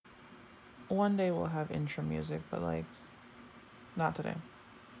One day we'll have intro music, but like, not today.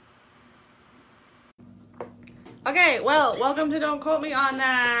 Okay, well, welcome to Don't Quote Me on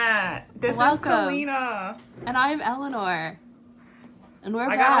That. This is Kalina. And I'm Eleanor. And we're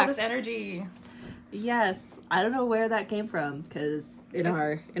back. I got all this energy. Yes. I don't know where that came from, because in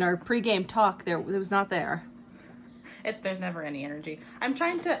our pregame talk, it was not there. There's never any energy. I'm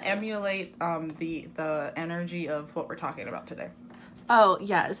trying to emulate the energy of what we're talking about today. Oh,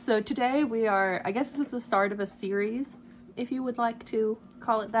 yeah. So today we are, I guess this is the start of a series, if you would like to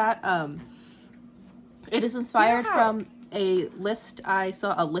call it that. It is inspired from a list. I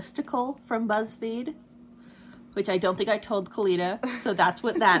saw a listicle from BuzzFeed, which I don't think I told Kalina, so that's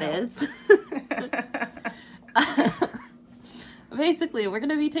what that is. Basically, we're going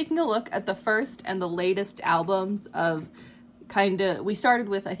to be taking a look at the first and the latest albums of we started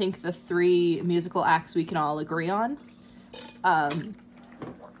with, I think, the 3 musical acts we can all agree on.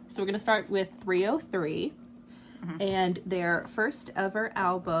 So we're going to start with 3OH!3, and their first ever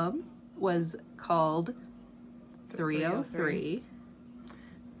album was called 3OH!3.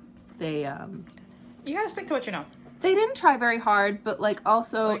 They, You gotta stick to what you know. They didn't try very hard, but,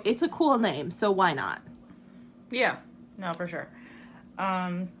 it's a cool name, so why not? Yeah. No, for sure.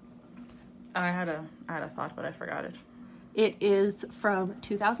 I had a thought, but I forgot it. It is from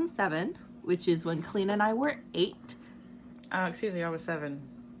 2007, which is when Kalina and I were 8. Excuse me, I was 7.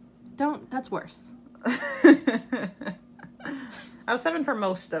 That's worse. I was 7 for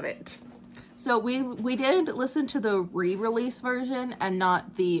most of it. So we did listen to the re-release version and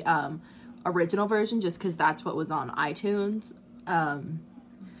not the original version, just because that's what was on iTunes.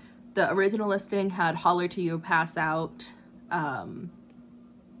 The original listing had Holler Till You Pass Out,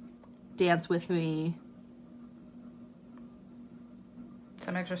 Dance With Me,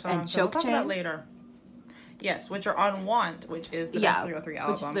 some extra songs. And Choke We'll talk Chain about later. Yes, which are on Want, which is the best 3OH!3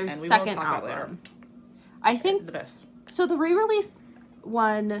 album, which is their and we second will talk album. about later. I think the best. So the re-release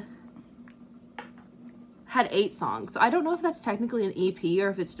one had 8 songs. So I don't know if that's technically an EP or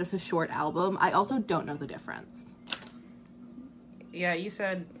if it's just a short album. I also don't know the difference. Yeah, you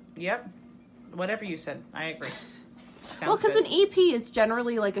said, yep. Whatever you said, I agree. Well, because an EP is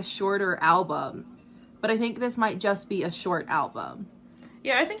generally like a shorter album, but I think this might just be a short album.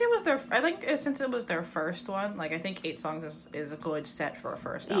 Yeah, I think since it was their first one, I think 8 songs is a good set for a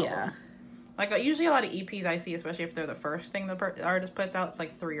first album. Yeah. Usually a lot of EPs I see, especially if they're the first thing the artist puts out,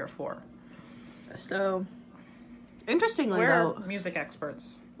 it's 3 or 4. So, interestingly, we're music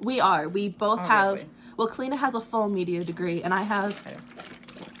experts. We are. We both have... Well, Kalina has a full media degree, and I have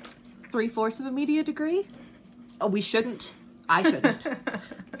 3/4 of a media degree. Oh, we shouldn't. I shouldn't.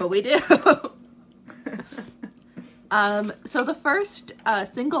 But we do. So the first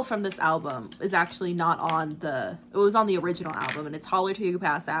single from this album is actually not on it was on the original album, and it's Holler Till You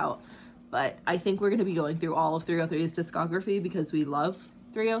Pass Out. But I think we're going to be going through all of 3OH!3's discography because we love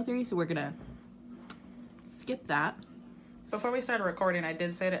 3OH!3, so we're going to skip that. Before we started recording, I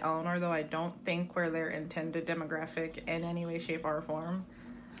did say to Eleanor, though, I don't think we're their intended demographic in any way, shape, or form.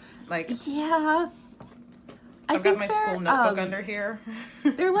 Yeah. I've got my school notebook under here.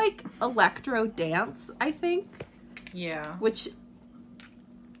 They're electro dance, I think. Yeah. Which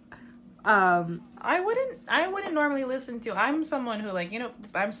I wouldn't normally listen to. I'm someone who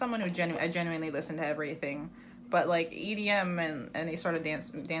I'm someone who I genuinely listen to everything. But EDM and any sort of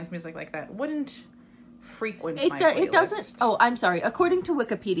dance music like that wouldn't frequent my playlist. It doesn't. Oh, I'm sorry. According to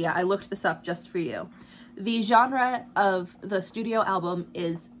Wikipedia, I looked this up just for you. The genre of the studio album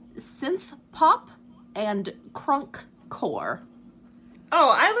is synth pop and crunk-core. Oh,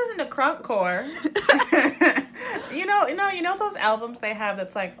 I listen to crunkcore. you know those albums they have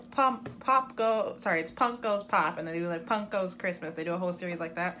that's it's Punk Goes Pop, and they do Punk Goes Christmas. They do a whole series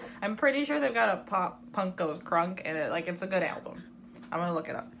like that. I'm pretty sure they've got a Punk Goes Crunk, and it's a good album. I'm gonna look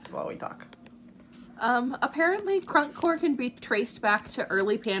it up while we talk. Apparently crunkcore can be traced back to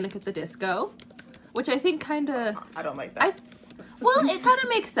early Panic at the Disco, which I think kind of... I don't like that. Well, it kind of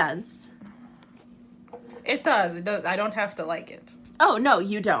makes sense. It does. I don't have to like it. Oh, no,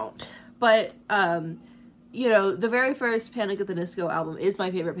 you don't. But, the very first Panic at the Disco album is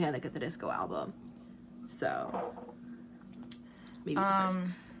my favorite Panic at the Disco album. So, maybe the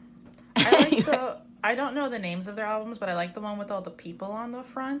first. I don't know the names of their albums, but I like the one with all the people on the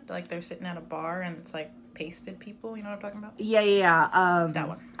front. They're sitting at a bar and it's pasted people. You know what I'm talking about? Yeah. That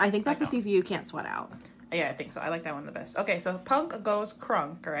one. I think that's a few you can't sweat out. Yeah, I think so. I like that one the best. Okay, so Punk Goes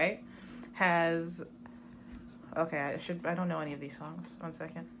Crunk, right? Has... Okay, I don't know any of these songs. 1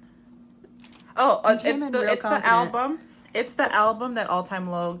 second. Oh, it's the album. It's the album that All Time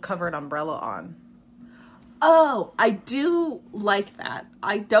Low covered Umbrella on. Oh, I do like that.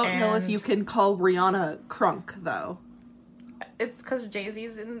 I don't know if And- you can call Rihanna crunk, though. It's because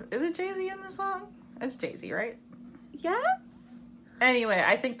Jay-Z's in... Is it Jay-Z in the song? It's Jay-Z, right? Yes? Anyway,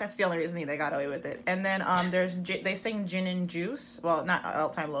 I think that's the only reason they got away with it. And then they sing Gin and Juice. Well, not All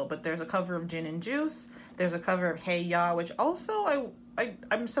Time Low, but there's a cover of Gin and Juice. There's a cover of Hey Ya, which also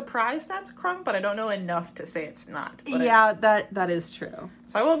I'm surprised that's crunk, but I don't know enough to say it's not. But Yeah, that is true.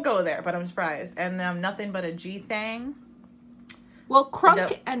 so I won't go there, but I'm surprised. And Nothing But a G Thang. Well,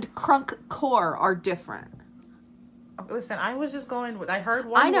 crunk and crunk core are different. Listen, I was just going with... I heard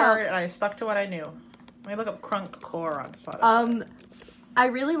one word and I stuck to what I knew. Let me look up crunk core on Spotify. I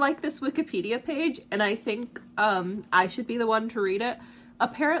really like this Wikipedia page, and I think I should be the one to read it.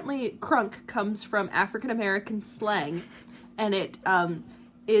 Apparently, crunk comes from African American slang, and it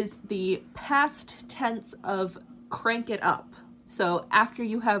is the past tense of crank it up. So after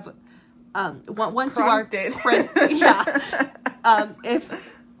you have, once you are cranked, if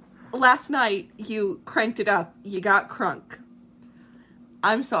last night you cranked it up, you got crunk.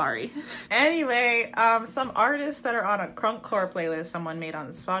 I'm sorry. Anyway, some artists that are on a crunkcore playlist someone made on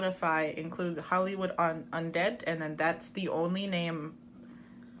Spotify include Hollywood Undead, and then that's the only name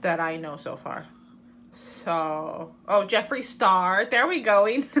that I know so far. So, Jeffree Star. There we go.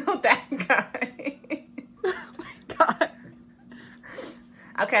 We know that guy. Oh my god.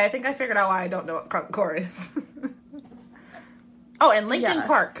 Okay, I think I figured out why I don't know what crunkcore is. And Linkin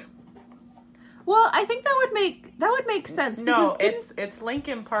Park. Well, I think that would make sense. No, it's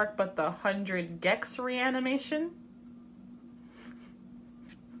Linkin Park, but the 100 Gex reanimation.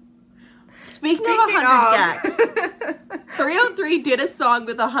 Speaking of 100 Gex, 303 did a song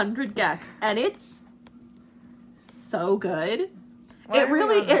with 100 Gex, and it's so good.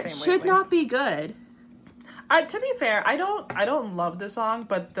 It should not be good. To be fair, I don't love the song,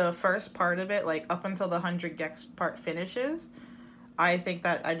 but the first part of it, like up until the 100 Gex part finishes, I think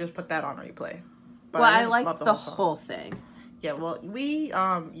that I just put that on replay. But I like the whole thing. Yeah, well,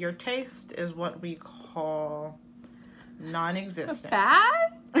 your taste is what we call non-existent.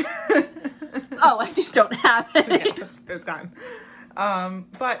 Bad? Oh, I just don't have it. Yeah, it's gone.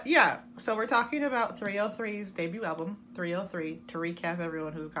 But yeah, so we're talking about 303's debut album, 303, to recap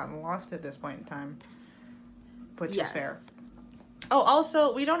everyone who's gotten lost at this point in time, which is fair. Oh,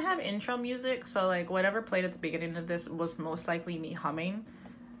 also, we don't have intro music, so like whatever played at the beginning of this was most likely me humming.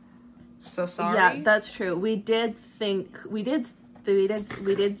 So sorry. Yeah, that's true. We did thought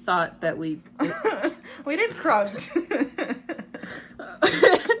that we we did crunch.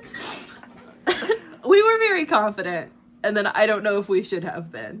 We were very confident, and then I don't know if we should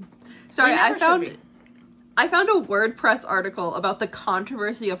have been. Sorry, I found a WordPress article about the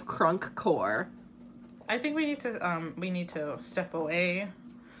controversy of crunk core. I think we need to step away.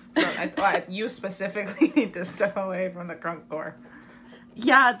 You specifically need to step away from the crunk core.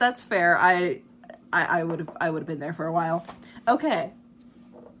 Yeah, that's fair. I would have been there for a while. Okay.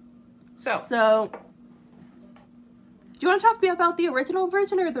 So, do you want to talk to me about the original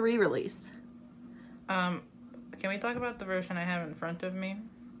version or the re-release? Can we talk about the version I have in front of me?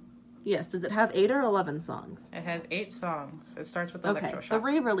 Yes. Does it have 8 or 11 songs? It has 8 songs. It starts with Electroshock. The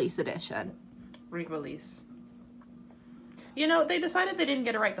re-release edition. Re-release. You know, they decided they didn't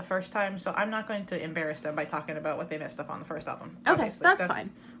get it right the first time, so I'm not going to embarrass them by talking about what they messed up on the first album. Okay, Obviously. that's fine.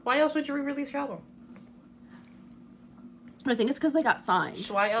 Why else would you re-release your album? I think it's because they got signed.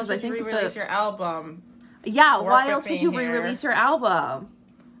 Why else would you re-release your album? Yeah, why else would you re-release your album?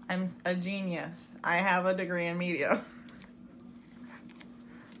 I'm a genius. I have a degree in media.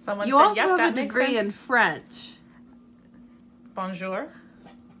 Someone you said, also yep, have that a makes degree sense. in French. Bonjour.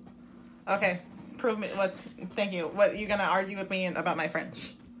 Okay, prove me what. Thank you. What you gonna argue with me about my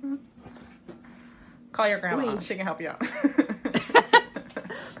French? Call your grandma. Wait. She can help you out.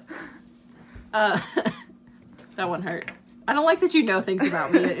 That one hurt. I don't like that you know things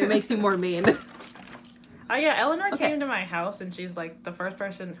about me. It makes you more mean. Oh yeah, Eleanor came to my house, and she's like the first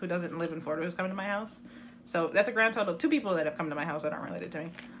person who doesn't live in Florida who's come to my house. So that's a grand total of 2 people that have come to my house that aren't related to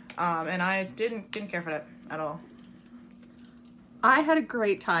me. And I didn't care for that at all. I had a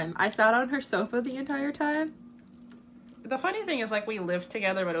great time. I sat on her sofa the entire time. The funny thing is, like, we lived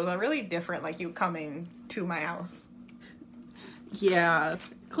together, but it was a really different, like, you coming to my house. Yeah.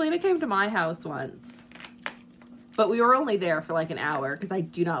 Kalina came to my house once. But we were only there for like an hour because I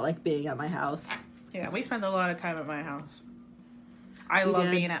do not like being at my house. Yeah, we spend a lot of time at my house. I love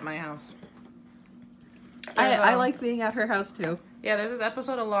being at my house. I like being at her house too. Yeah, there's this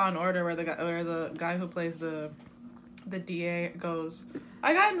episode of Law and Order where the guy who plays the the DA goes,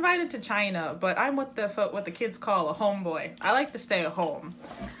 I got invited to China, but I'm what the kids call a homeboy. I like to stay at home.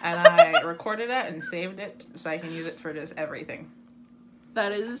 And I recorded it and saved it so I can use it for just everything.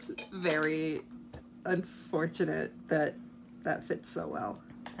 That is very unfortunate that fits so well.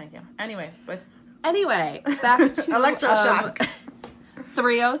 Thank you. Anyway, back to Electroshock.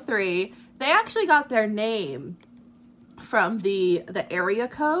 303. They actually got their name from the area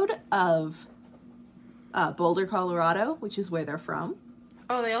code of Boulder, Colorado, which is where they're from.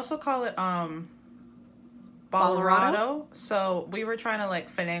 Oh, they also call it Bolorado. So we were trying to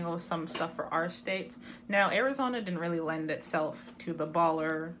like finagle some stuff for our states. Now Arizona didn't really lend itself to the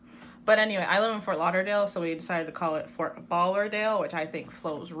baller. But anyway, I live in Fort Lauderdale, so we decided to call it Fort Ballardale, which I think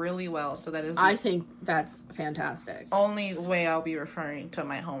flows really well. So that is I think that's fantastic. Only way I'll be referring to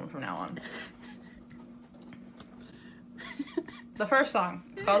my home from now on. The first song,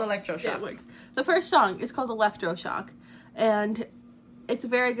 it's called Electroshock. It works. The first song is called Electroshock, and it's a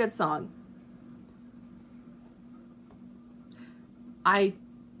very good song.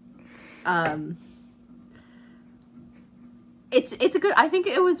 It's a good. I think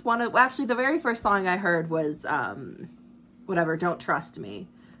it was one of actually the very first song I heard was whatever. Don't Trust Me.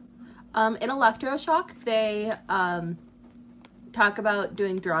 In Electroshock, they talk about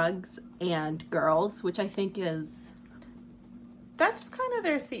doing drugs and girls, which I think is. That's kind of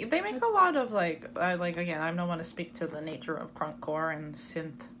their theme. They make a lot of like again, I don't want to speak to the nature of crunkcore and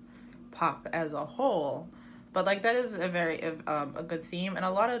synth pop as a whole, but like that is a very a good theme. And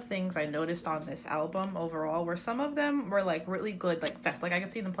a lot of things I noticed on this album overall were some of them were like really good, like like I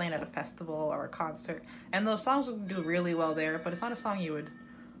could see them playing at a festival or a concert, and those songs would do really well there. But it's not a song you would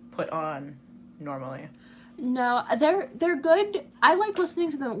put on normally. No, they're good. I like listening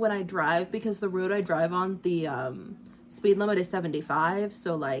to them when I drive because the road I drive on, the speed limit is 75,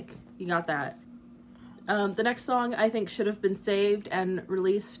 so like you got that. The next song I think should have been saved and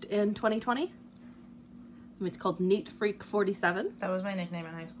released in 2020. It's called Neat Freak 47. That was my nickname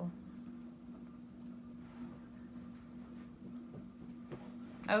in high school.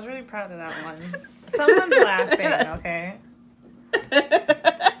 I was really proud of that one. Someone's laughing, okay?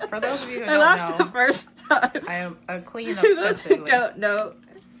 For those of you who don't know, the first time. I am a clean For those who obsessive. don't know,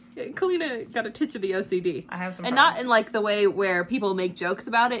 Kalina got a titch of the OCD. I have some and problems. not in like the way where people make jokes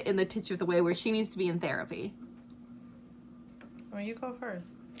about it, in the titch of the way where she needs to be in therapy. Well, you go first.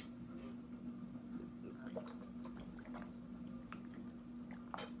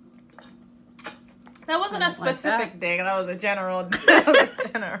 That wasn't a specific dig. That was a general.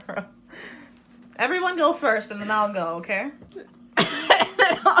 Everyone go first, and then I'll go. Okay.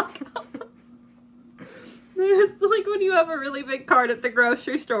 Then I'll go. It's like when you have a really big cart at the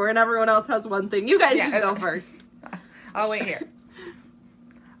grocery store and everyone else has one thing. You guys just go first. I'll wait here.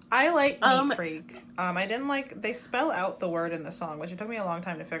 I like Neat Freak. I didn't like they spell out the word in the song, which it took me a long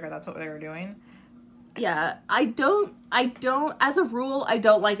time to figure that's what they were doing. Yeah, I don't, as a rule, I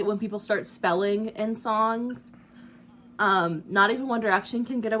don't like it when people start spelling in songs. Not even One Direction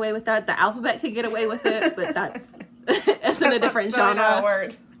can get away with that. The Alphabet can get away with it, but that's in a different genre.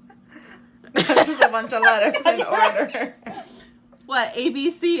 Word. This is a bunch of letters in order. What,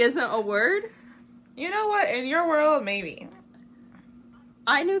 ABC isn't a word? You know what? In your world, maybe.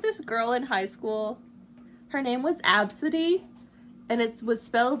 I knew this girl in high school. Her name was Absidy, and it was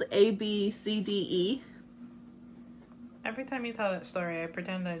spelled ABCDE. Every time you tell that story, I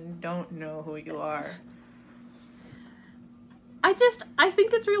pretend I don't know who you are. I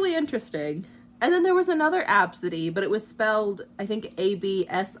think it's really interesting. And then there was another Absidy, but it was spelled, I think,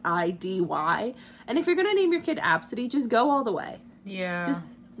 ABSIDY. And if you're going to name your kid Absidy, just go all the way. Yeah. Just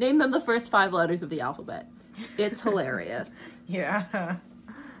name them the first 5 letters of the alphabet. It's hilarious. Yeah.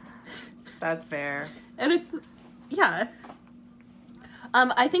 That's fair. And it's, yeah.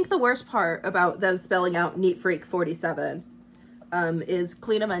 I think the worst part about them spelling out Neat Freak 47 is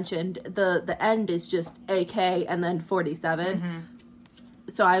Kalina mentioned the end is just AK and then 47. Mm-hmm.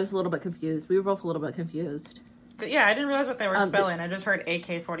 So I was a little bit confused. We were both a little bit confused. But yeah, I didn't realize what they were spelling. I just heard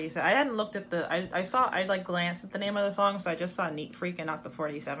AK-47. I hadn't looked at I like glanced at the name of the song, so I just saw Neat Freak and not the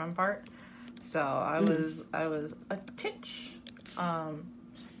 47 part. So I was a titch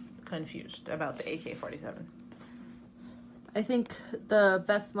confused about the AK-47. I think the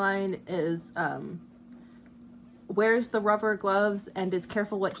best line is, wears the rubber gloves and is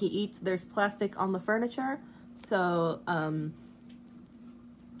careful what he eats. There's plastic on the furniture. So,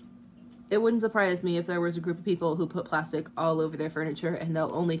 it wouldn't surprise me if there was a group of people who put plastic all over their furniture and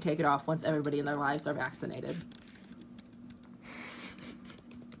they'll only take it off once everybody in their lives are vaccinated.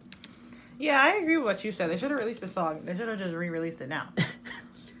 Yeah, I agree with what you said. They should have released the song. They should have just re-released it now.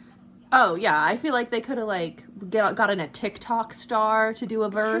 Oh yeah, I feel like they could have like gotten a TikTok star to do a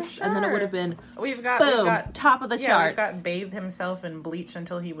verse, Sure. and then it would have been we've boom, got top of the yeah, charts. we've got bathed himself in bleach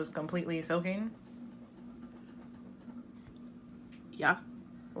until he was completely soaking. Yeah.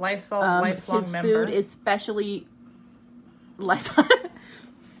 Lysol's lifelong his member. food is specially Lysol.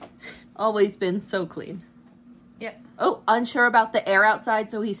 Always been so clean. Yeah. Oh, unsure about the air outside,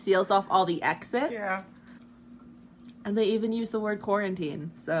 so he seals off all the exits. Yeah. And they even use the word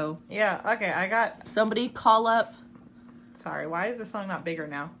quarantine, so... Yeah, okay, I got... Somebody call up... Sorry, why is this song not bigger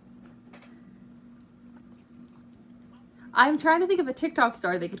now? I'm trying to think of a TikTok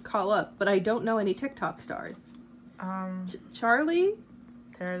star they could call up, but I don't know any TikTok stars. Charlie?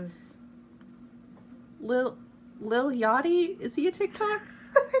 There's... Lil Yachty? Is he a TikTok?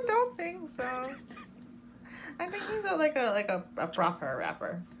 I don't think so. I think he's a proper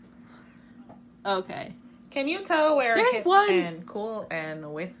rapper. Okay. Can you tell where There's hip one- and cool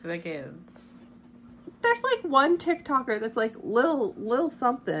and with the kids? There's like one TikToker that's like Lil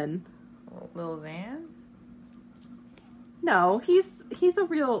something. Lil Xan? No, he's a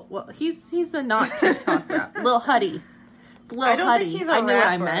real... Well, he's a not TikTok rap. Lil Huddy. It's Lil I don't Huddy. think he's a I knew what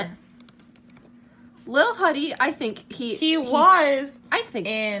I rapper. meant. Lil Huddy, I think He was I think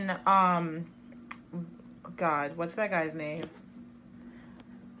in God, what's that guy's name?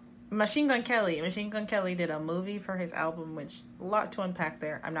 Machine Gun Kelly. Machine Gun Kelly did a movie for his album, which a lot to unpack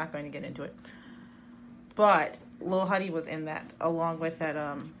there. I'm not going to get into it. But Lil Huddy was in that, along with that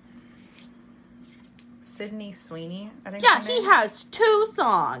Sydney Sweeney, I think. yeah, her he name. has 2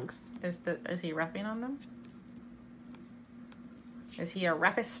 songs. Is he rapping on them? Is he a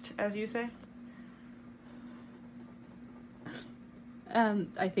rapist, as you say?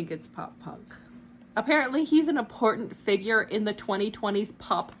 I think it's pop punk. Apparently, he's an important figure in the 2020s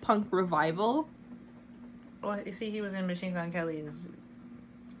pop punk revival. Well, you see, he was in Machine Gun Kelly's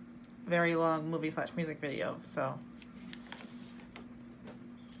very long movie/music video, so...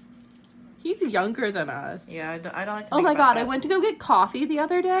 He's younger than us. Yeah, I don't like to Oh think my about god, that. I went to go get coffee the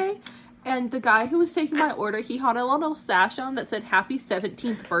other day, and the guy who was taking my order, he had a little sash on that said happy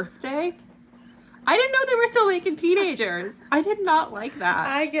 17th birthday. I didn't know they were still making teenagers. I did not like that.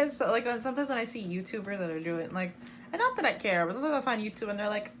 I get so, like, sometimes when I see YouTubers that are doing, like, and not that I care, but sometimes I find YouTube and they're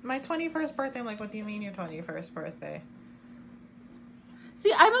like, my 21st birthday. I'm like, what do you mean your 21st birthday?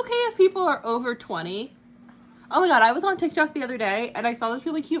 See, I'm okay if people are over 20. Oh my god, I was on TikTok the other day, and I saw this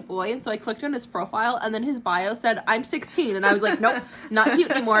really cute boy, and so I clicked on his profile, and then his bio said, I'm 16, and I was like, nope, not cute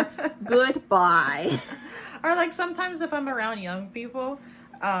anymore. Goodbye. Or, like, sometimes if I'm around young people,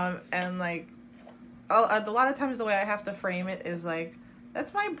 and, like, a lot of times the way I have to frame it is, like,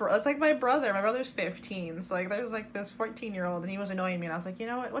 that's like my brother. My brother's 15, so, like, there's, like, this 14-year-old, and he was annoying me, and I was like, you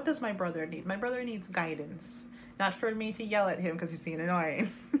know what does my brother need? My brother needs guidance. Not for me to yell at him because he's being annoying.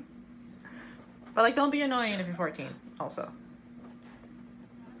 But, like, don't be annoying if you're 14, also.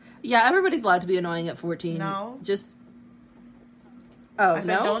 Yeah, everybody's allowed to be annoying at 14. No. Just... Oh, I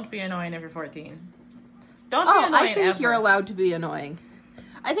said no? don't be annoying if you're 14. Don't be Oh, annoying I think ever. you're allowed to be annoying.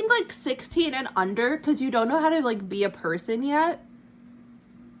 I think, like, 16 and under, because you don't know how to, like, be a person yet.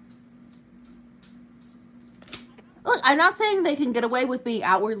 Look, I'm not saying they can get away with being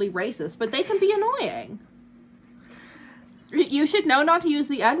outwardly racist, but they can be annoying. You should know not to use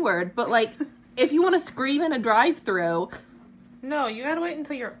the N-word, but, like, if you want to scream in a drive-thru... No, you gotta wait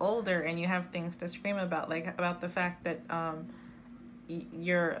until you're older and you have things to scream about, like, about the fact that,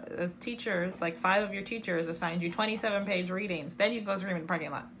 your teacher, like, 5 of your teachers assigned you 27-page readings. Then you go scream in the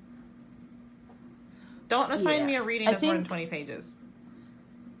parking lot. Don't assign me a reading that's more than 20 pages.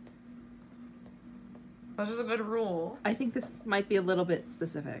 That's just a good rule. I think this might be a little bit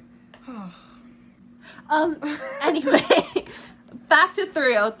specific. Anyway, back to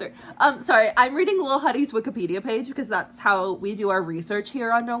 303. Sorry, I'm reading Lil Huddy's Wikipedia page because that's how we do our research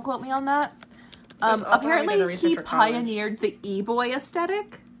here on Don't Quote Me on That. That's also how we did our Apparently research he for college. pioneered the e-boy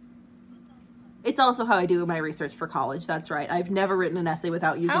aesthetic. It's also how I do my research for college, that's right. I've never written an essay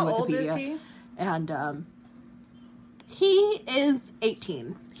without using How Wikipedia. old is he? And, he is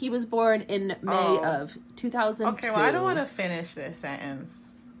 18. He was born in May of 2002. Okay, well, I don't want to finish this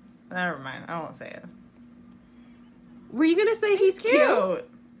sentence. Never mind, I won't say it. Were you gonna say he's cute? No,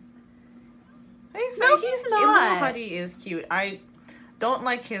 he's Lil not. Huddy is cute. I don't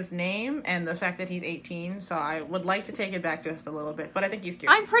like his name and the fact that he's 18, so I would like to take it back just a little bit, but I think he's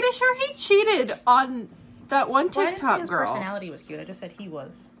cute. I'm pretty sure he cheated on that one Well, I didn't say TikTok his girl. personality was cute. I just said he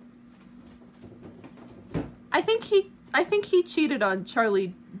was. I think he cheated on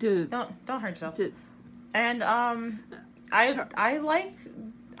Charlie. Don't hurt yourself. And Sure. I like.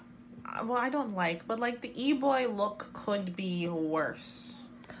 Well, I don't like, but like the e-boy look could be worse.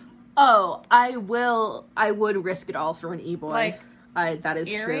 Oh, I would risk it all for an e-boy. Like, that is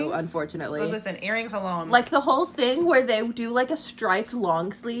earrings? true, unfortunately. But listen, earrings alone. Like the whole thing where they do like a striped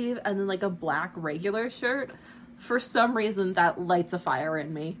long sleeve and then like a black regular shirt. For some reason, that lights a fire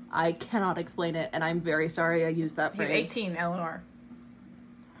in me. I cannot explain it, and I'm very sorry I used that He's phrase. 18, Eleanor.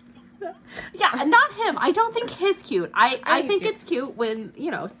 Yeah, not him. I don't think he's cute. I think cute. it's cute when,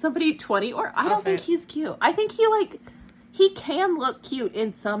 somebody 20 or... I I'll don't think say it. he's cute. I think he can look cute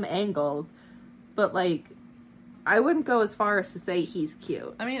in some angles, but, I wouldn't go as far as to say he's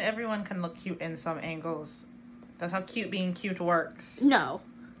cute. I mean, everyone can look cute in some angles. That's how cute being cute works. No.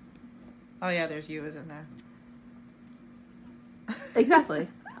 Oh, yeah, there's you, isn't there? Exactly.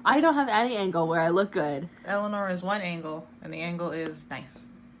 I don't have any angle where I look good. Eleanor is one angle, and the angle is nice.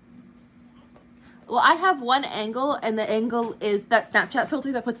 Well, I have one angle, and the angle is that Snapchat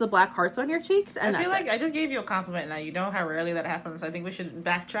filter that puts the black hearts on your cheeks, and I feel that's like I just gave you a compliment now. You know how rarely that happens. I think we should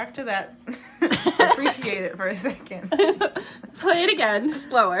backtrack to that. Appreciate it for a second. Play it again,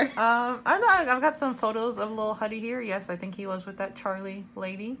 slower. I've got some photos of Lil Huddy here. Yes, I think he was with that Charlie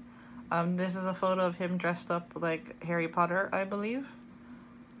lady. This is a photo of him dressed up like Harry Potter, I believe.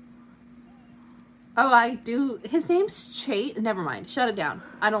 Oh, I do. His name's Chase. Never mind. Shut it down.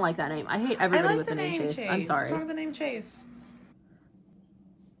 I don't like that name. I hate everybody I like with the name Chase. I'm What's sorry. wrong with the name Chase?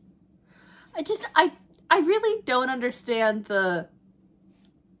 I really don't understand the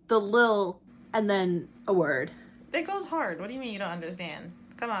Lil and then a word. It goes hard. What do you mean you don't understand?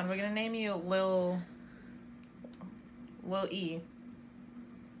 Come on, we're gonna name you Lil E.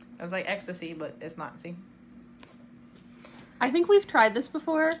 It's like ecstasy, but it's not. See? I think we've tried this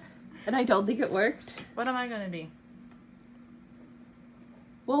before, and I don't think it worked. What am I gonna be?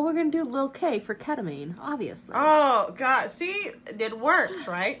 Well, we're gonna do Lil K for ketamine, obviously. Oh God! See, it works,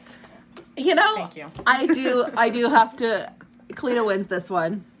 right? Thank you. I do have to. Kalina wins this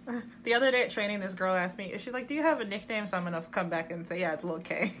one. The other day at training, this girl asked me, she's like, "Do you have a nickname?" So I'm gonna come back and say, "Yeah, it's Lil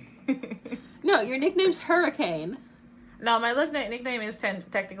K." No, your nickname's Hurricane. No, my nickname is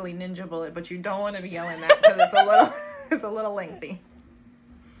technically Ninja Bullet, but you don't want to be yelling that because it's a little lengthy.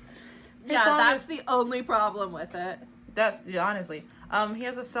 His Yeah, song that's is- the only problem with it. That's honestly. He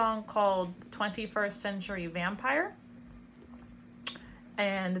has a song called 21st Century Vampire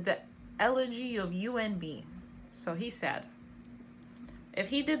and the Elegy of UNB. So he's sad. If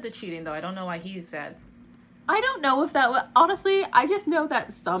he did the cheating, though, I don't know why he's sad. I don't know if that was... Honestly, I just know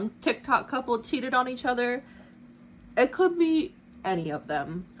that some TikTok couple cheated on each other. It could be any of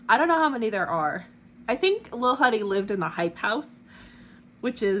them. I don't know how many there are. I think Lil Huddy lived in the Hype House,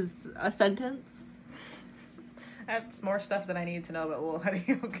 which is a sentence. That's more stuff that I need to know about Lil Huddy.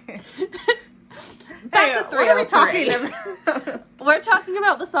 Okay. Back to What are we 303. talking about? We're talking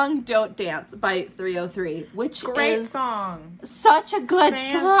about the song Don't Dance by 303, which Great is song. such a good song.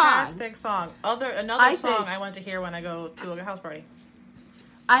 Fantastic song. Another I song think- I want to hear when I go to a house party.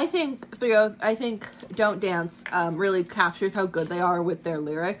 I think Don't Dance really captures how good they are with their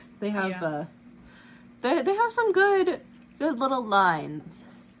lyrics. They have they have some good little lines.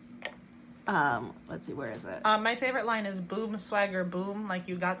 Let's see, where is it? My favorite line is "Boom swagger boom," like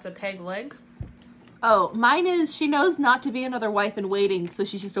you got to peg leg. Oh, mine is she knows not to be another wife in waiting, so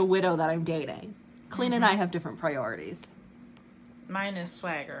she's just a widow that I'm dating. Clean and I have different priorities. Mine is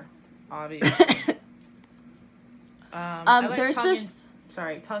swagger, obviously. I like there's this.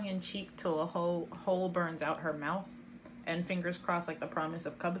 tongue in cheek till a hole burns out her mouth, and fingers crossed like the promise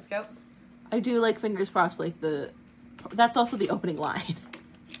of Cub Scouts. I do like fingers crossed, like that's also the opening line.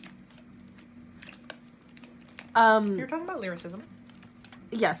 You're talking about lyricism.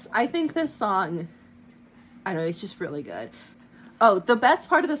 Yes, I think this song, I know, it's just really good. Oh, the best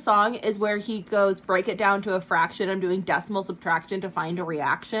part of the song is where he goes, break it down to a fraction. I'm doing decimal subtraction to find a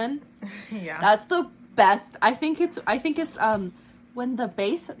reaction. Yeah. That's the best. I think it's when the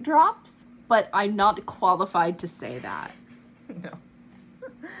bass drops, but I'm not qualified to say that. No.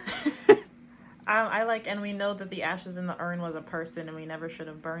 I like, and we know that the ashes in the urn was a person, and we never should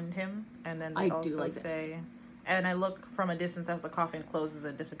have burned him. And then they I do like that. say, and I look from a distance as the coffin closes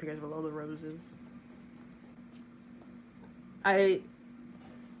and disappears below the roses.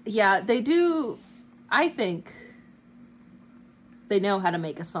 Yeah, they do. I think they know how to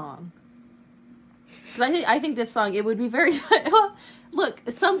make a song. 'Cause I think this song, it would be very. Well, look,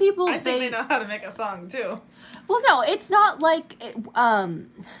 some people I think they know how to make a song too. Well, no, it's not like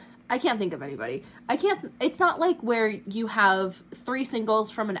I can't think of anybody. It's not like where you have 3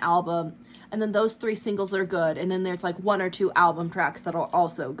 singles from an album and then those 3 singles are good and then there's like 1 or 2 album tracks that are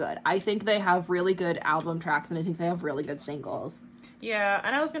also good. I think they have really good album tracks and I think they have really good singles. Yeah,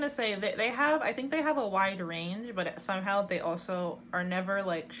 and I was gonna say they have. I think they have a wide range, but somehow they also are never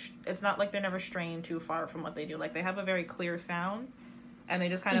like. It's not like they're never straying too far from what they do. Like they have a very clear sound, and they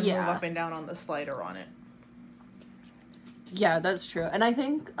just kind of move up and down on the slider on it. Yeah, that's true. And I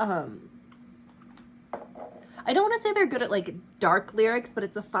think I don't want to say they're good at like dark lyrics, but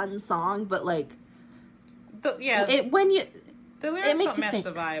it's a fun song. But like, the lyrics don't mess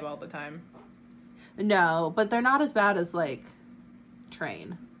the vibe all the time. No, but they're not as bad as like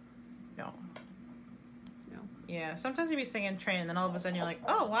Train. No. Yeah, sometimes you be singing Train, and then all of a sudden you're like,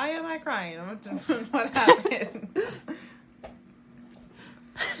 oh, why am I crying? What happened?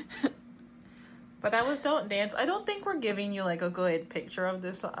 But that was Don't Dance. I don't think we're giving you like a good picture of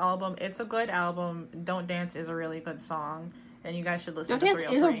this album. It's a good album. Don't Dance is a really good song, and you guys should listen to 303.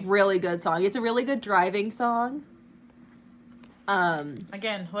 Don't Dance is a really good song. It's a really good driving song.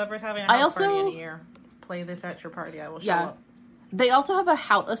 Again, whoever's having a house party in a year, play this at your party. I will show up. They also have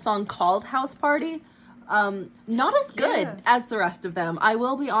a song called House Party. Not as good as the rest of them. I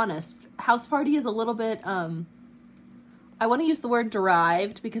will be honest. House Party is a little bit, I want to use the word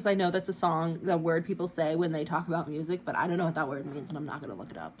derived because I know that's the word people say when they talk about music, but I don't know what that word means and I'm not going to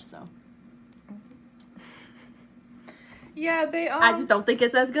look it up, so. Yeah, I just don't think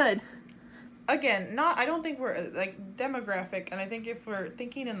it's as good. Again, I don't think we're, like, demographic, and I think if we're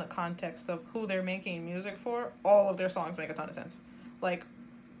thinking in the context of who they're making music for, all of their songs make a ton of sense. Like,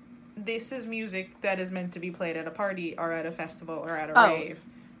 this is music that is meant to be played at a party or at a festival or at a rave.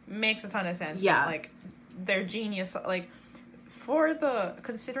 Makes a ton of sense. Yeah. Like, they're genius. Like,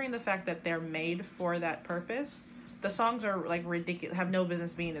 considering the fact that they're made for that purpose, the songs are, like, ridiculous, have no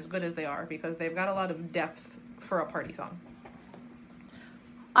business being as good as they are because they've got a lot of depth for a party song.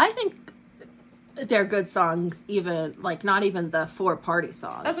 I think they're good songs, even, like, not even the for party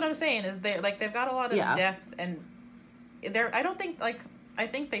songs. That's what I'm saying, is they've got a lot of depth, and I don't think, like, I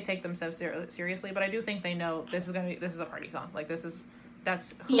think they take themselves seriously, but I do think they know this is a party song. Like, that's who's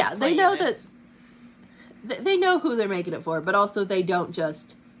they know this. that they know who they're making it for, but also they don't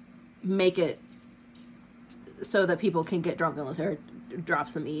just make it so that people can get drunk and listen, or drop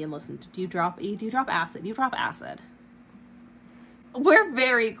some E and listen to, do you drop E? Do you drop acid? You drop acid. We're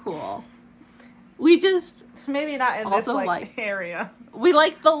very cool. We just... Maybe not in this, like, area. We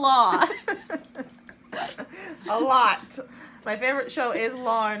like the law. A lot. My favorite show is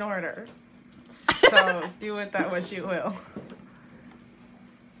Law and Order. So, do with that what you will.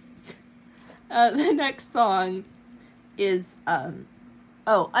 The next song is,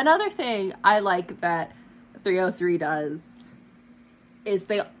 another thing I like that 303 does is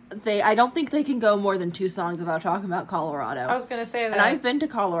I don't think they can go more than 2 songs without talking about Colorado. I was going to say that. And I've been to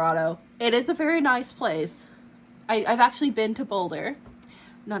Colorado. It is a very nice place. I've actually been to Boulder.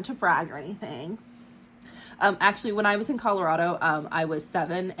 Not to brag or anything. Actually, when I was in Colorado, I was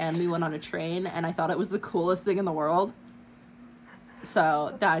 7 and we went on a train and I thought it was the coolest thing in the world.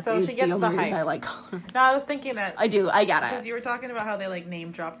 So that's the only reason I like Colorado. No, I was thinking that. I do. I get it. Because you were talking about how they, like,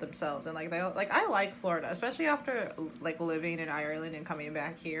 name drop themselves. And, like, I like Florida. Especially after, like, living in Ireland and coming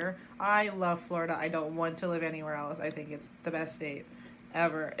back here. I love Florida. I don't want to live anywhere else. I think it's the best state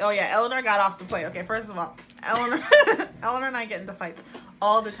ever. Oh, yeah. Eleanor got off the plane. Okay, first of all, Eleanor and I get into fights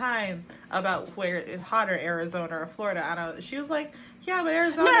all the time about where is hotter, Arizona or Florida. And she was like... Yeah, but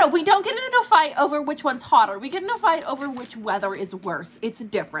Arizona... No, we don't get into a fight over which one's hotter. We get into a fight over which weather is worse. It's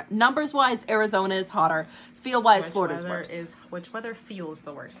different. Numbers-wise, Arizona is hotter. Feel-wise, Florida's worse. Which weather feels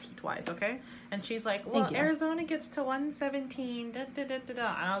the worst, heat-wise, okay? And she's like, well, Arizona gets to 117, da-da-da-da-da. And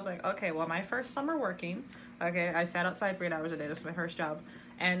I was like, okay, well, my first summer working, okay, I sat outside for 8 hours a day. This was my first job.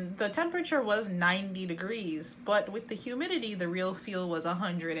 And the temperature was 90 degrees. But with the humidity, the real feel was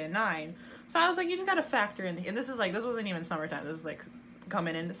 109. So I was like, you just gotta factor in, and this wasn't even summertime, this was like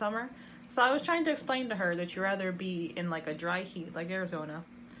coming into summer. So I was trying to explain to her that you'd rather be in like a dry heat like Arizona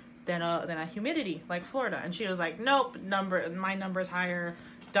than a humidity like Florida. And she was like, nope, my number's higher,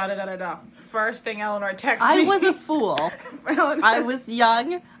 da-da-da-da-da. First thing Eleanor texted me. I was a fool. I was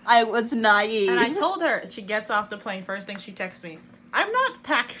young, I was naive. And I told her, she gets off the plane, first thing she texts me, I'm not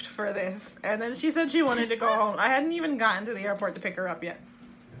packed for this. And then she said she wanted to go home. I hadn't even gotten to the airport to pick her up yet.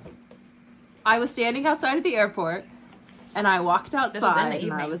 I was standing outside of the airport, and I walked outside,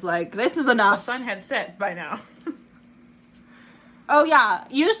 and I was like, this is enough. The sun had set by now. Oh, yeah.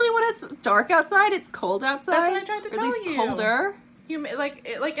 Usually when it's dark outside, it's cold outside. That's what I tried to tell you. At least colder.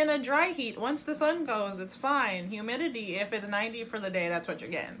 Like in a dry heat, once the sun goes, it's fine. Humidity, if it's 90 for the day, that's what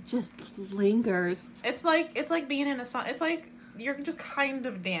you're getting. Just lingers. It's like being in a sun. It's like you're just kind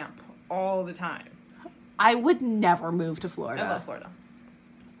of damp all the time. I would never move to Florida. I love Florida.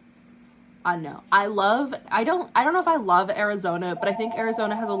 I know. I don't know if I love Arizona, but I think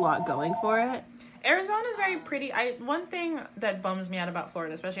Arizona has a lot going for it. Arizona is very pretty. One thing that bums me out about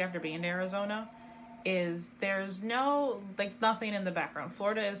Florida, especially after being to Arizona, is there's nothing in the background.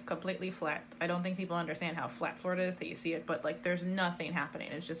 Florida is completely flat. I don't think people understand how flat Florida is till you see it, but like there's nothing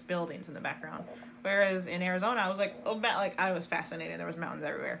happening. It's just buildings in the background. Whereas in Arizona, I was like, I was fascinated. There was mountains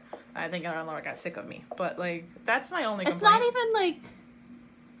everywhere. I think I don't know, it got sick of me. But like that's my only complaint. It's not even like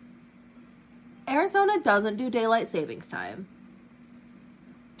Arizona doesn't do daylight savings time.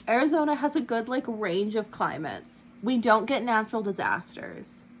 Arizona has a good like range of climates. We don't get natural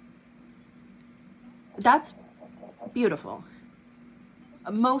disasters. That's beautiful.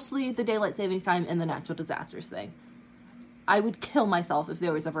 Mostly the daylight savings time and the natural disasters thing. I would kill myself if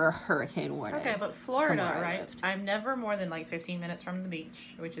there was ever a hurricane warning. Okay, but Florida, right? I'm never more than like 15 minutes from the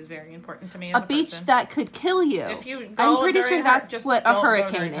beach, which is very important to me as a beach person. that could kill you. If you go I'm pretty sure that's what a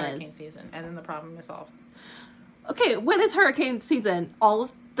hurricane is. Hurricane season, and then the problem is solved. Okay, when is hurricane season? All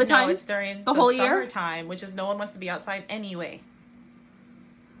of the time? No, it's during the whole year? Summertime, which is no one wants to be outside anyway.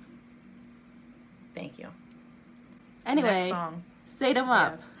 Thank you. Anyway, next song. Say them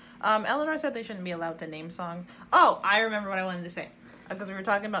up. Yes. Eleanor said they shouldn't be allowed to name songs. Oh, I remember what I wanted to say. Because we were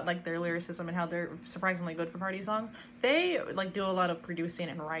talking about like their lyricism and how they're surprisingly good for party songs. They like do a lot of producing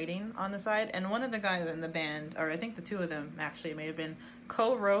and writing on the side. And one of the guys in the band, or I think the two of them actually may have been,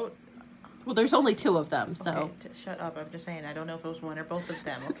 co-wrote. Well, there's only two of them, so. Okay, shut up. I'm just saying. I don't know if it was one or both of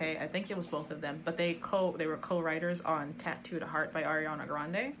them, okay? I think it was both of them. But they were co-writers on Tattooed Heart by Ariana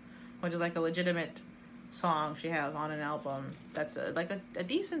Grande, which is like a legitimate song she has on an album that's a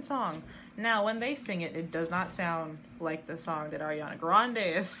decent song. Now, when they sing it, it does not sound like the song that Ariana Grande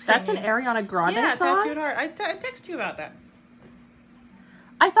is singing. That's an Ariana Grande song? Yeah, Tattooed Heart. I texted you about that.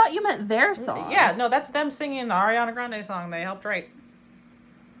 I thought you meant their song. Yeah, no, that's them singing the Ariana Grande song they helped write.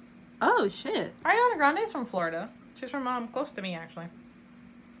 Oh, shit. Ariana Grande's from Florida. She's from close to me, actually.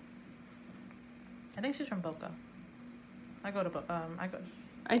 I think she's from Boca.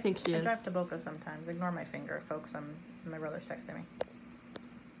 I think she is. I drive to Boca sometimes. Ignore my finger, folks. My brother's texting me.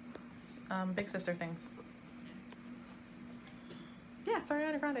 Big sister things. Yeah, it's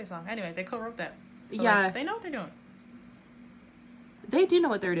Ariana Grande's song. Anyway, they co-wrote that. So yeah. They know what they're doing. They do know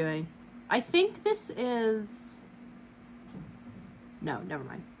what they're doing. I think this is... No, never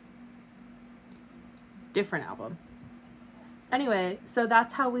mind. Different album. Anyway, so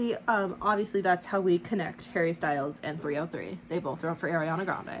that's how we, obviously that's how we connect Harry Styles and 303. They both wrote for Ariana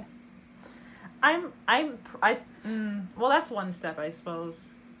Grande. Well, that's one step, I suppose.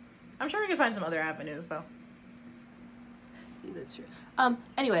 I'm sure we can find some other avenues, though. Yeah, that's true.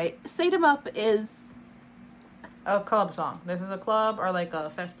 Anyway, Say Them Up is... a club song. This is a club or like a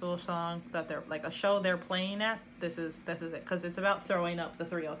festival song that they're, like a show they're playing at. This is it. Because it's about throwing up the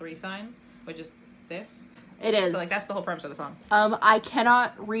 303 sign, which is this. It is. So, like, that's the whole premise of the song. I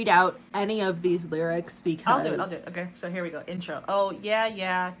cannot read out any of these lyrics because... I'll do it. Okay, so here we go. Intro. Oh,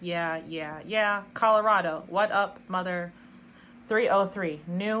 yeah. Colorado. What up, mother? 303.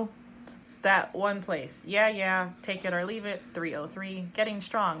 New. That one place. Yeah. Take it or leave it. 303. Getting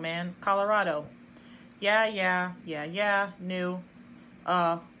strong, man. Colorado. Yeah. New.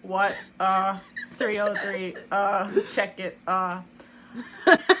 What? 303. Check it.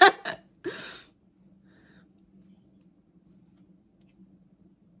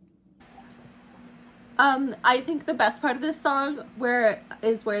 I think the best part of this song where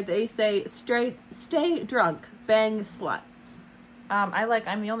they say stay drunk, bang sluts.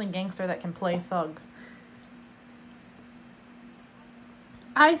 I'm the only gangster that can play thug.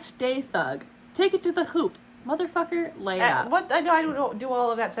 I stay thug. Take it to the hoop. Motherfucker, lay up. What do I do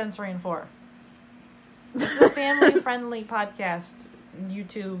all of that censoring for? This is a family-friendly podcast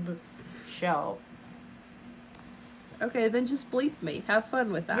YouTube show. Okay, then just bleep me. Have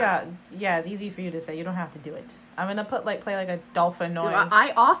fun with that. Yeah, it's easy for you to say. You don't have to do it. I'm gonna play like a dolphin noise.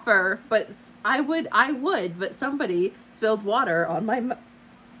 I offer, but I would, but somebody spilled water on my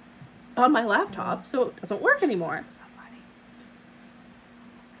laptop, so it doesn't work anymore.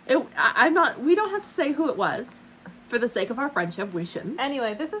 We don't have to say who it was. For the sake of our friendship, we shouldn't.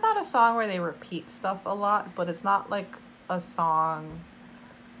 Anyway, this is not a song where they repeat stuff a lot, but it's not like a song...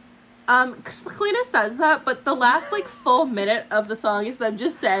 Kalina says that, but the last, full minute of the song is them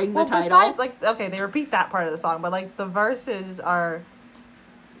just saying the title. Besides, okay, they repeat that part of the song, but, the verses are...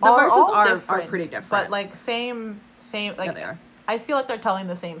 The verses are pretty different. But, same, yeah, they are. I feel like they're telling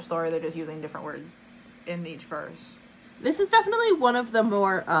the same story, they're just using different words in each verse. This is definitely one of the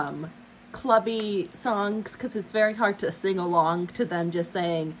more, clubby songs, because it's very hard to sing along to them just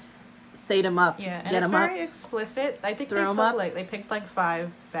saying, Say them up, Yeah, and get it's them up. very explicit. I think Throw 'em they up. took they picked like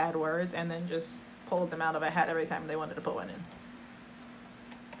 5 bad words and then just pulled them out of a hat every time they wanted to put one in.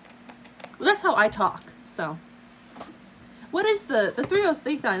 Well, that's how I talk. So, what is the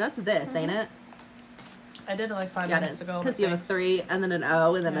 303 sign? That's this, ain't it? I did it like 5 Yeah, it minutes is. ago. Because but you have a thanks. 3 and then an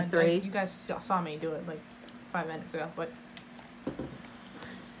O and then a 3. You guys saw me do it like 5 minutes ago, but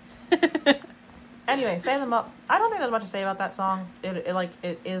anyway, say them up. I don't think there's much to say about that song.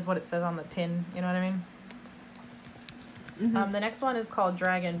 It is what it says on the tin. You know what I mean? Mhm. The next one is called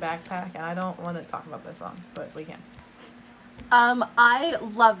Dragon Backpack, and I don't want to talk about this song, but we can. I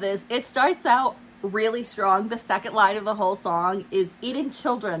love this. It starts out really strong. The second line of the whole song is eating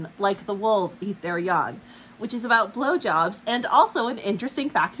children like the wolves eat their young, which is about blowjobs and also an interesting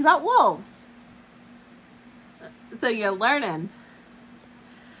fact about wolves. So you're learning.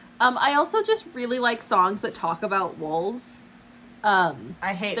 I also just really like songs that talk about wolves. I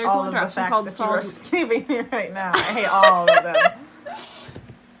hate There's all one of the direction facts called that you are Song- giving me right now. I hate all of them.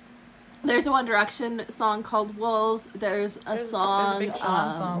 There's a One Direction song called Wolves. There's a song. There's a Big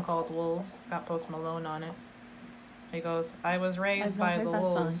Sean song called Wolves. It's got Post Malone on it. He goes, I was raised I've not by heard the that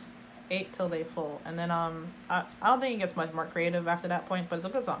wolves. song. Ate till they full. And then I don't think he gets much more creative after that point, but it's a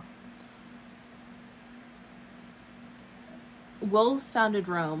good song. Wolves founded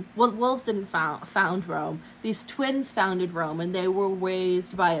Rome. Well, wolves didn't found Rome. These twins founded Rome, and they were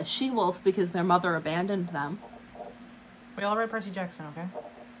raised by a she-wolf because their mother abandoned them. We all read Percy Jackson, okay?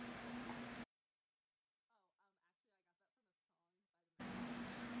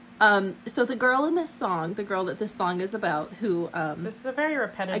 So the girl in this song, the girl that this song is about, who, This is a very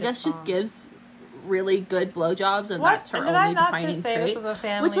repetitive I guess song. just gives really good blowjobs, and What? that's her And did I only not defining just say trait. this was a Which,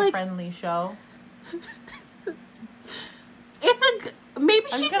 like, family-friendly show? Maybe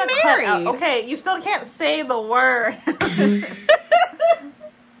I'm she's gonna married. cut out. Okay, you still can't say the word.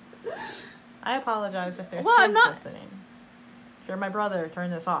 I apologize if there's Well, kids I'm not- listening. You're my brother.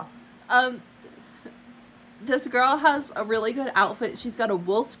 Turn this off. This girl has a really good outfit. She's got a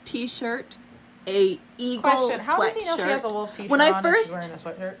wolf t-shirt, a eagle Question: how does he know she sweatshirt. has a wolf t-shirt When I on first- if she's wearing a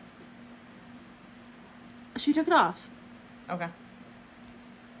sweatshirt? She took it off. Okay.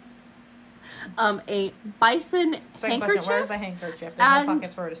 A bison Second handkerchief. question: where's the handkerchief? There's And- no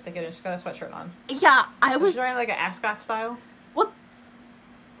pockets for her to stick it in. She's got a sweatshirt on. Yeah, I was. She's wearing like an ascot style.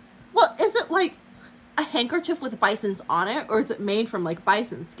 Well, is it like a handkerchief with bisons on it, or is it made from like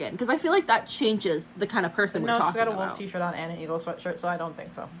bison skin? Because I feel like that changes the kind of person we're No, talking she's got a about. wolf t-shirt on and an eagle sweatshirt, so I don't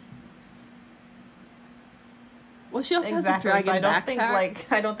think so. Well, she also Exactly. has a dragon So I don't backpack.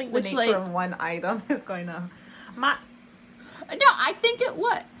 think I don't think the which, nature like- of one item is going to. No, I think it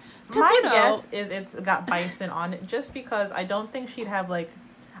would. My guess is it's got bison on it, just because I don't think she'd have like.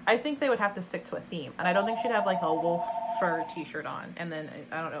 I think they would have to stick to a theme, and I don't think she'd have like a wolf fur t-shirt on, and then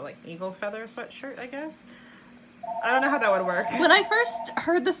I don't know, like eagle feather sweatshirt. I guess I don't know how that would work. When I first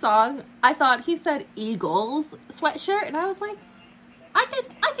heard the song, I thought he said Eagles sweatshirt, and I was like, I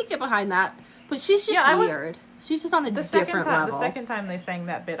could get behind that. But she's just weird. She's just on a different level. The second time they sang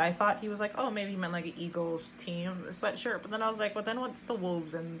that bit, I thought he was like, oh, maybe he meant like an Eagles team sweatshirt. But then I was like, well, then what's the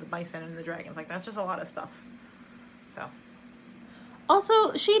wolves and the bison and the dragons? Like, that's just a lot of stuff. So.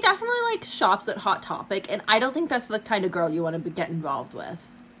 Also, she definitely like shops at Hot Topic, and I don't think that's the kind of girl you want to get involved with.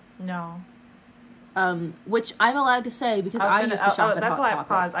 No. Which I'm allowed to say because I used to shop at Hot Topic. That's why I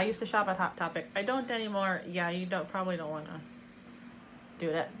paused. I used to shop at Hot Topic. I don't anymore. Yeah, you probably don't want to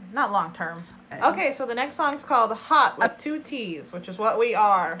do that. Not long term. Okay, so the next song's called Hot with 2 T's, which is what we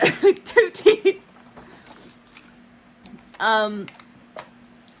are. 2 T's.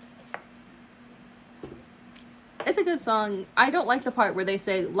 It's a good song. I don't like the part where they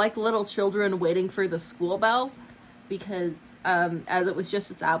say, like little children waiting for the school bell, because, as it was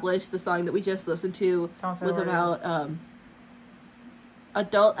just established, the song that we just listened to was about,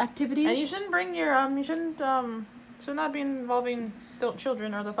 adult activities. And you shouldn't bring your, should not be involving adult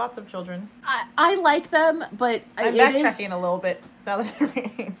children or the thoughts of children. I like them, but I'm backtracking a little bit now that I'm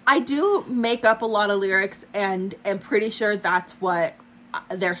reading. I do make up a lot of lyrics, and am pretty sure that's what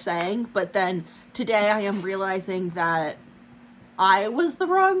they're saying, but then today I am realizing that I was the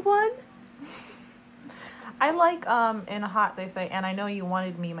wrong one. I like, in Hot, they say, and I know you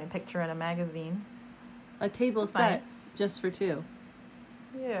wanted me, my picture in a magazine. A table set Nice. just for 2.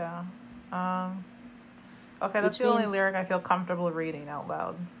 Yeah. Okay, that's Which the only means- lyric I feel comfortable reading out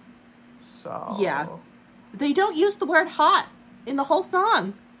loud. So. Yeah. They don't use the word hot in the whole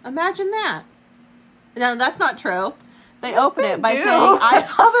song. Imagine that. No, that's not true. They open it by saying,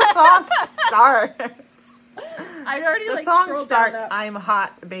 That's how the song starts. I already The like song scrolled starts, down that. I'm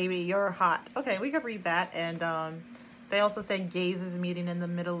hot, baby, you're hot. Okay, we could read that, and They also say gays is meeting in the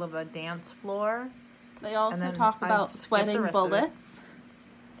middle of a dance floor. They also talk about sweating bullets.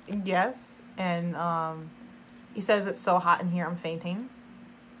 Yes, and he says it's so hot in here, I'm fainting.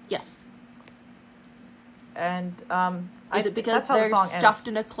 Yes. And is it because they're stuffed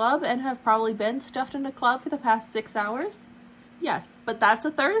in a club and have probably been stuffed in a club for the past 6 hours? Yes, but that's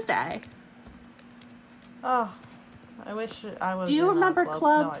a Thursday. Oh, I wish I was. Do you remember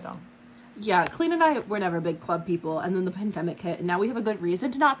clubs? No, I don't. Yeah, Clean and I were never big club people, and then the pandemic hit, and now we have a good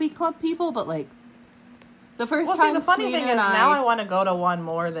reason to not be club people, but, like, the first time... Well, see, the funny thing is, now I want to go to one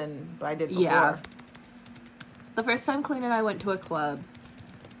more than I did before. Yeah. The first time Clean and I went to a club,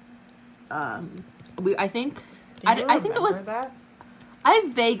 I think it was... that? I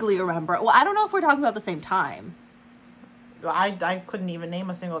vaguely remember. Well, I don't know if we're talking about the same time. I couldn't even name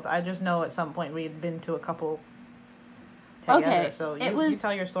a single... I just know at some point we had been to a couple together, okay, so you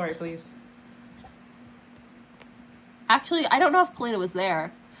tell your story, please. Actually, I don't know if Kalina was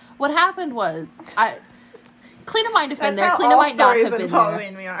there. What happened was, Kalina might have been there. Kalina might not have been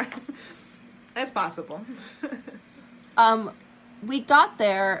there. Me are. It's possible. We got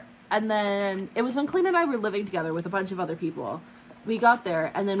there, and then it was when Kalina and I were living together with a bunch of other people. We got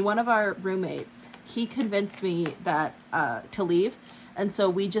there, and then one of our roommates, he convinced me that to leave, and so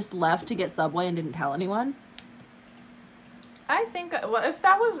we just left to get Subway and didn't tell anyone. I think, if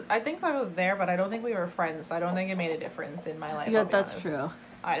that was, I think I was there, but I don't think we were friends, so I don't think it made a difference in my life. Yeah, that's true.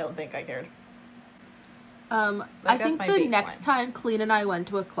 I don't think I cared. I think the next time Colleen and I went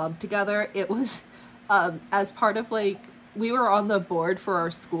to a club together, it was as part of, like, we were on the board for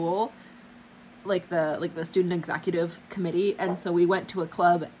our school, like the student executive committee, and so we went to a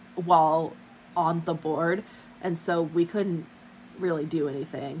club while on the board, and so we couldn't really do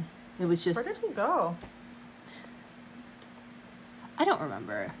anything. It was just... Where did we go? I don't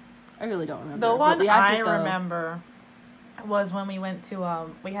remember. I really don't remember. The one I remember was when we went to,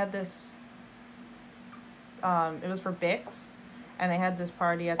 we had this, it was for Bix, and they had this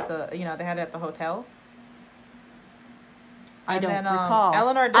party at the, they had it at the hotel. I don't recall.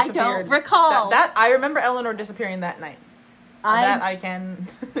 Eleanor disappeared. I don't recall. That I remember Eleanor disappearing that night. That I can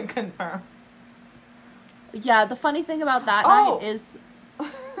confirm. Yeah, the funny thing about that night is...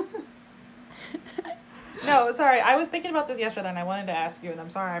 No, sorry. I was thinking about this yesterday, and I wanted to ask you, and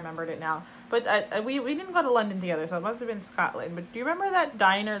I'm sorry I remembered it now. But we didn't go to London together, so it must have been Scotland. But do you remember that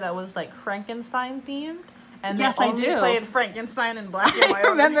diner that was, like, Frankenstein themed? And yes, they only played Frankenstein in black and white. I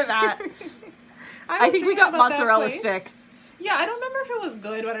remember that. I think we got mozzarella sticks. Yeah, I don't remember if it was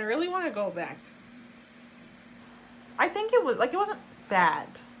good, but I really want to go back. I think it was, like, it wasn't bad.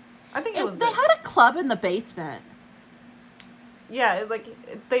 I think it was good. They had a club in the basement. Yeah, like,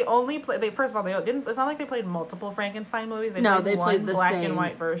 they only played... First of all, they didn't... It's not like they played multiple Frankenstein movies. They played one black and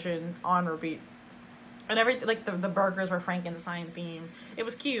white version on repeat. And the burgers were Frankenstein themed. It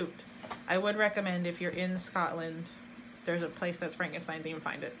was cute. I would recommend, if you're in Scotland, there's a place that's Frankenstein themed,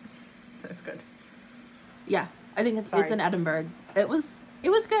 find it. It's good. Yeah, I think it's in Edinburgh. It was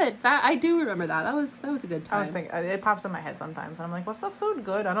good. I do remember that. That was a good time. I was thinking... It pops in my head sometimes. And I'm like, was the food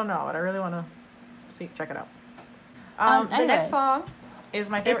good? I don't know, but I really want to check it out. The next song is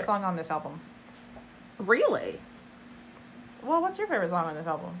my favorite song on this album. Really? Well, what's your favorite song on this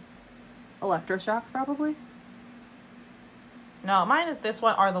album? Electroshock, probably. No, mine is this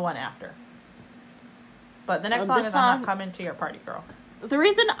one or the one after. But the next song is I'm Not Coming to Your Party, Girl. The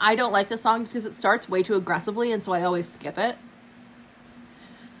reason I don't like this song is because it starts way too aggressively, and so I always skip it.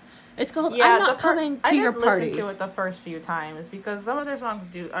 It's called I'm Not Coming to Your Party. I didn't listen to it the first few times because some of their songs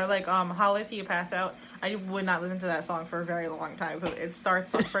are like Holla Till You Pass Out. I would not listen to that song for a very long time because it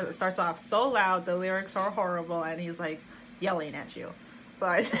starts off so loud, the lyrics are horrible, and he's like yelling at you. So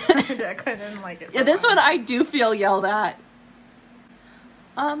I couldn't like it. Yeah, this one I do feel yelled at.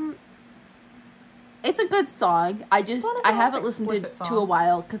 It's a good song. I haven't listened to a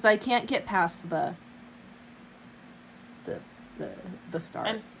while because I can't get past the start.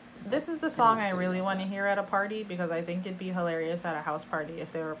 And this is the song I really want to hear at a party because I think it'd be hilarious at a house party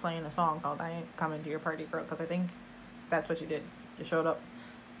if they were playing a song called I Ain't Coming to Your Party, Girl, because I think that's what you did. You showed up.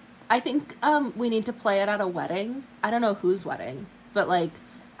 I think we need to play it at a wedding. I don't know whose wedding, but like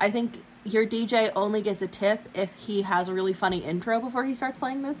I think your DJ only gets a tip if he has a really funny intro before he starts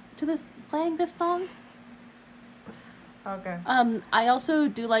playing this song. Okay. I also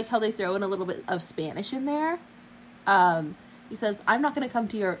do like how they throw in a little bit of Spanish in there. He says, I'm not going to come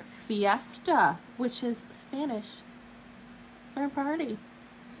to your fiesta, which is Spanish for a party.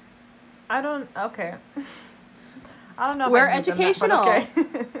 Okay. I don't know. We're educational. That,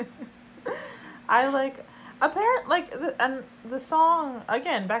 okay. And the song,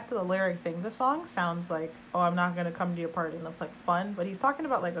 again, back to the lyric thing, the song sounds like, oh, I'm not gonna come to your party, and that's like fun, but he's talking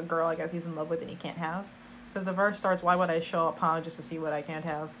about like a girl, I guess he's in love with and he can't have, because the verse starts, why would I show up, huh, just to see what I can't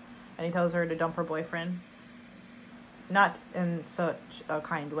have, and he tells her to dump her boyfriend, not in such a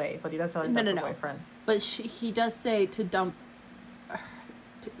kind way, but he does tell her to dump her boyfriend. But he does say to dump,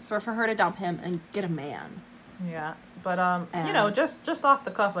 for her to dump him and get a man. Yeah, but you know, just off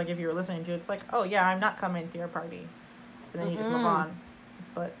the cuff, like if you were listening to it, it's like, oh yeah, I'm not coming to your party, and then you just move on.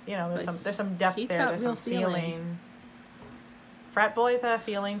 But you know, there's some depth there. There's some feeling. Frat boys have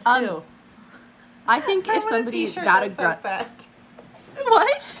feelings too. I think if somebody got that.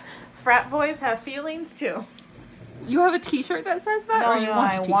 What? Frat boys have feelings too. You have a T-shirt that says that, No, or you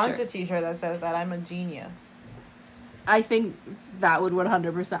want a T-shirt? I want a T-shirt that says that. I'm a genius. I think that would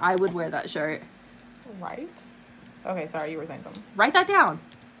 100%. I would wear that shirt. Right. Okay, sorry, you were saying something. Write that down.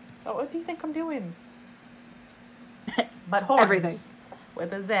 Oh, what do you think I'm doing? But horns. Everything.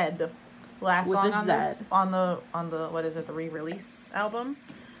 With a Z. Last with song a on Z. this on the what is it, the re-release album?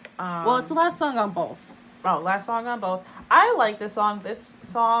 Well, it's the last song on both. Oh, last song on both. I like this song. This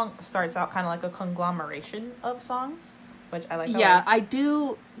song starts out kind of like a conglomeration of songs, which I like. Yeah, I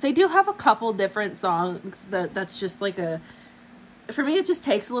do. They do have a couple different songs that's just like a. For me, it just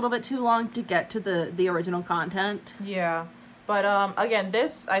takes a little bit too long to get to the original content. Yeah, but again,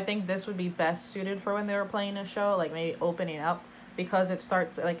 I think this would be best suited for when they were playing a show, like maybe opening up, because it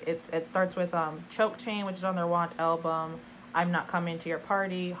starts with Choke Chain, which is on their Want album. I'm Not Coming to Your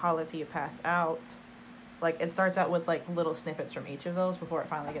Party, Holla Till You Pass Out. Like, it starts out with like little snippets from each of those before it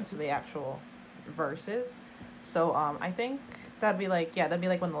finally gets to the actual verses. So I think that'd be like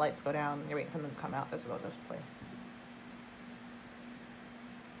when the lights go down and you're waiting for them to come out. That's about this play.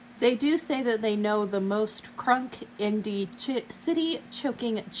 They do say that they know the most crunk indie city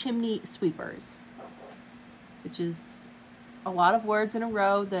choking chimney sweepers, which is a lot of words in a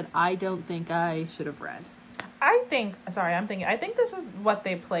row that I don't think I should have read. I think this is what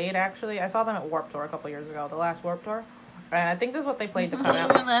they played, actually. I saw them at Warped Tour a couple years ago, the last Warped Tour. And I think this is what they played to come out.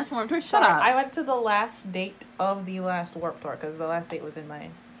 The last Warped Tour? Shut up. I went to the last date of the last Warped Tour, because the last date was in my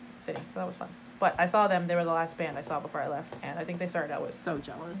city, so that was fun. But I saw them, they were the last band I saw before I left, and I think they started out with... So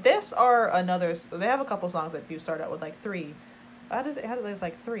jealous. They have a couple songs that do start out with, like, 3. How did they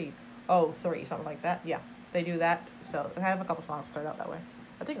like 3? Oh, 3, something like that. Yeah, they do that, so they have a couple songs that start out that way.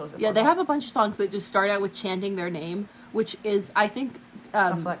 I think it was this one. Yeah, they have a bunch of songs that just start out with chanting their name, which is, I think,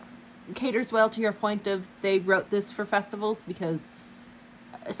 caters well to your point of they wrote this for festivals, because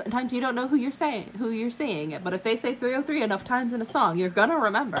sometimes you don't know who you're saying it, but if they say 303 enough times in a song, you're gonna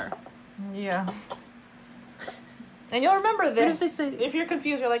remember. Yeah. And you'll remember this. If you're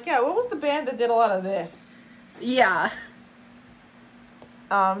confused, you're like, yeah, what was the band that did a lot of this? Yeah.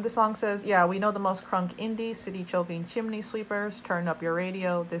 The song says, yeah, we know the most crunk indie, city choking chimney sweepers. Turn up your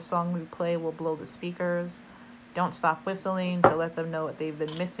radio. This song we play will blow the speakers. Don't stop whistling to let them know what they've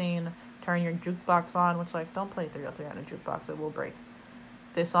been missing. Turn your jukebox on, which, like, don't play 303 on a jukebox. It will break.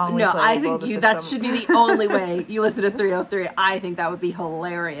 This song we play I will blow the think system. that should be the only way you listen to 303. I think that would be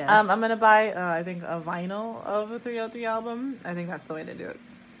hilarious. I'm going to buy, I think, a vinyl of a 303 album. I think that's the way to do it.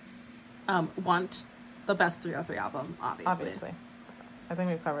 Want the best 303 album, obviously. I think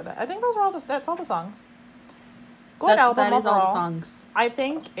we've covered that. I think that's all the songs. Good album that is overall. all the songs. I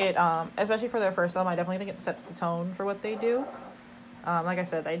think it, especially for their first album, I definitely think it sets the tone for what they do. Like I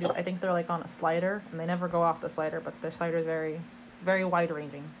said, I think they're like on a slider, and they never go off the slider, but their slider is very, very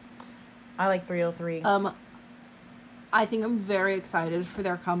wide-ranging. I like 303. I think I'm very excited for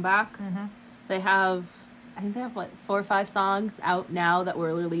their comeback. Mm-hmm. I think they have, 4 or 5 songs out now that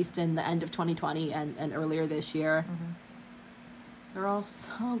were released in the end of 2020 and earlier this year. Mm-hmm. They're all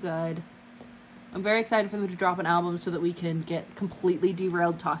so good. I'm very excited for them to drop an album so that we can get completely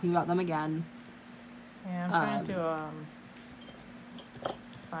derailed talking about them again. Yeah, I'm trying to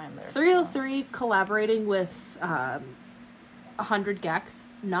find their 303 songs. Collaborating with 100 Gex.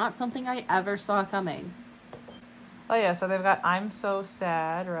 Not something I ever saw coming. Oh yeah, so they've got I'm So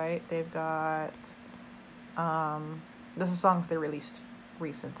Sad, right? They've got this is songs they released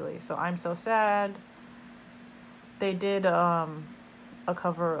recently. So I'm So Sad. They did a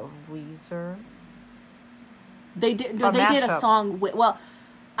cover of Weezer. They did a song with, a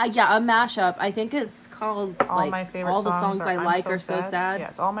mashup. I think it's called All My Favorite All the Songs I Like Are So Sad. Yeah,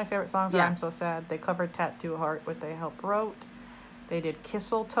 it's All My Favorite Songs Are I'm So Sad. They covered Tattoo Heart, which they helped wrote. They did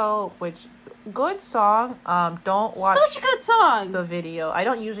Kisseltoe, which good song. Don't watch such a good song. The video. I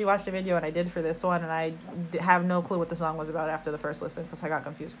don't usually watch the video, and I did for this one, and I have no clue what the song was about after the first listen because I got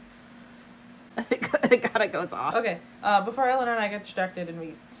confused. it kind of goes off. Okay, before Eleanor and I get distracted and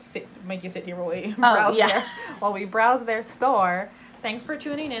we make you sit here while we browse while we browse their store. Thanks for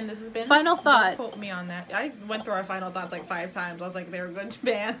tuning in. This has been Final Thoughts. Don't quote me on that. I went through our Final Thoughts like 5 times. I was like, they're a good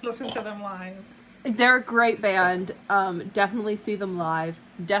band. Listen to them live. They're a great band. Definitely see them live.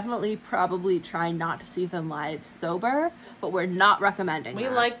 Definitely probably try not to see them live sober, but we're not recommending We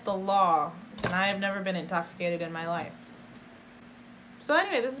that. like the law, and I have never been intoxicated in my life. So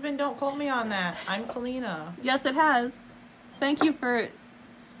anyway, this has been Don't Quote Me on That. I'm Kalina. Yes, it has. Thank you for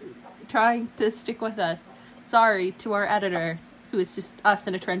trying to stick with us. Sorry to our editor, who is just us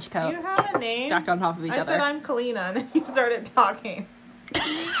in a trench Do coat you have a name? stacked on top of each I other. said I'm Kalina, and then you started talking.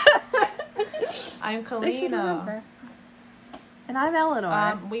 I'm They should Kalina. remember. And I'm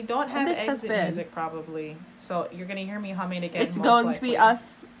Eleanor. We don't have this has exit been- music probably, so you're gonna hear me humming again. It's most going to be likely.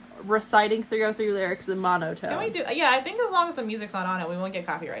 us reciting 303 lyrics in monotone. Can we do? Yeah, I think as long as the music's not on it, we won't get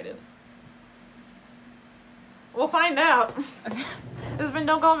copyrighted. We'll find out. This has been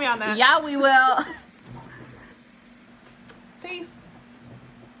Don't Quote Me on That. Yeah, we will. Peace.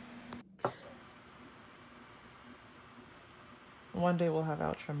 One day we'll have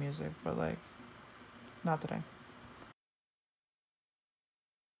outro music, but like, not today.